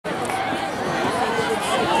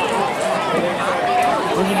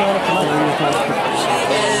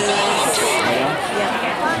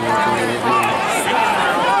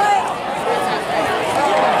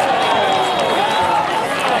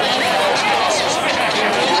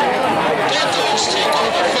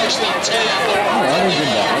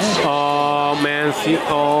Oh, Mansfield.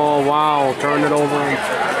 Oh, wow. Turn it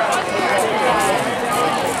over.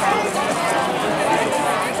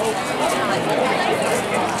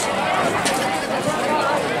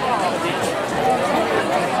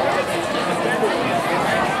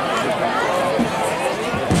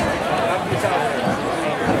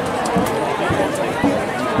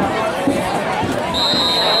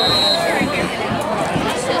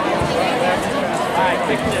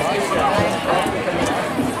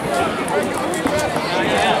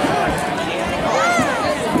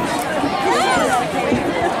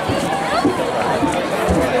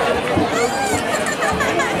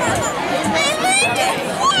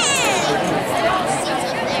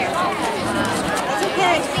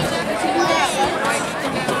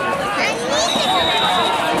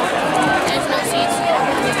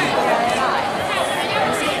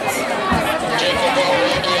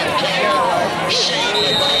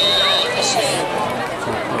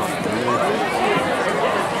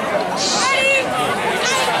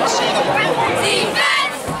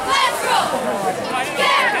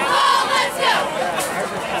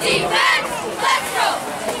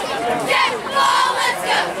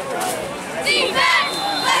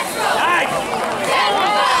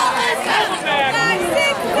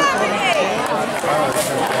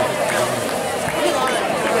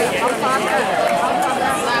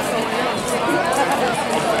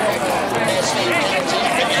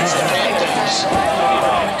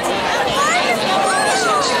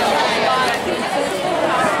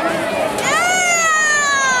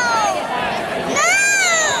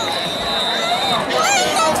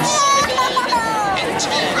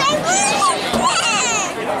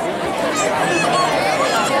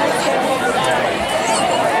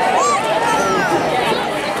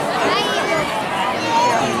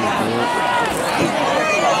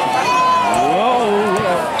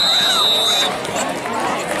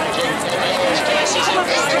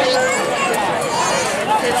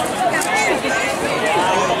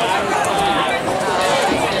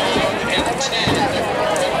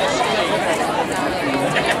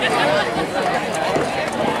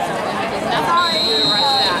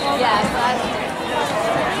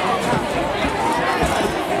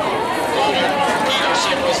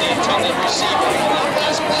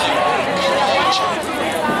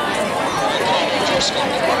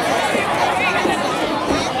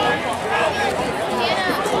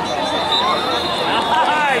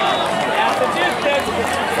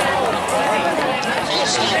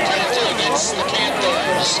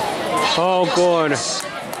 Oh, good.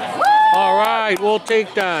 All right, we'll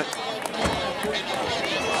take that.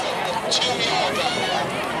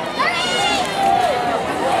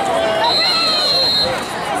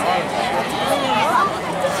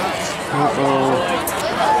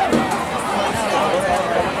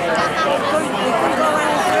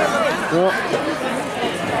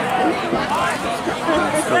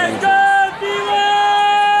 Let's go, D-Line!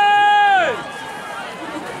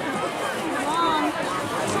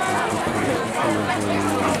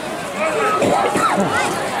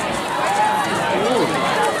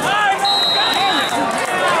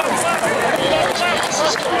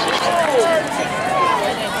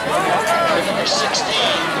 Number 16.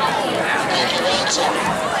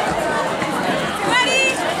 Ready?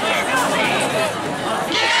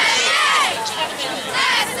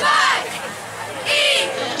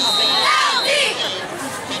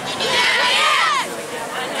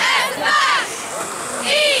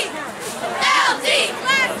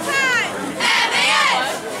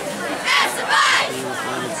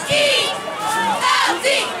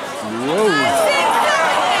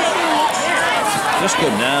 Just go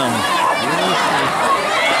down.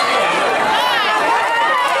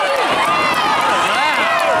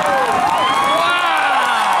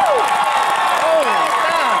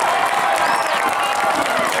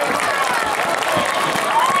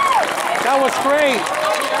 That was great.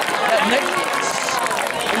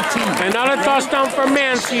 Another touchdown for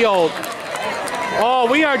Mansfield. Oh,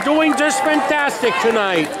 we are doing just fantastic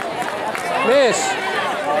tonight. Miss.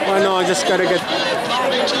 Oh no, I just gotta get.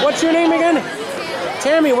 What's your name again?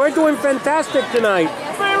 Tammy, we're doing fantastic tonight.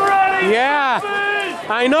 Yeah,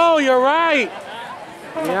 I know, you're right.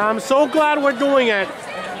 Yeah, I'm so glad we're doing it.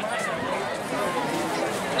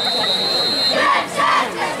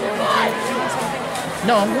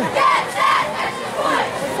 No, I'm good.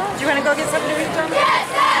 Do you want to go get something to eat, Tom?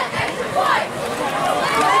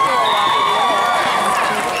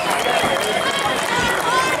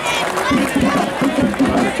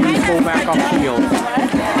 go back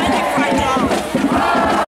upfield.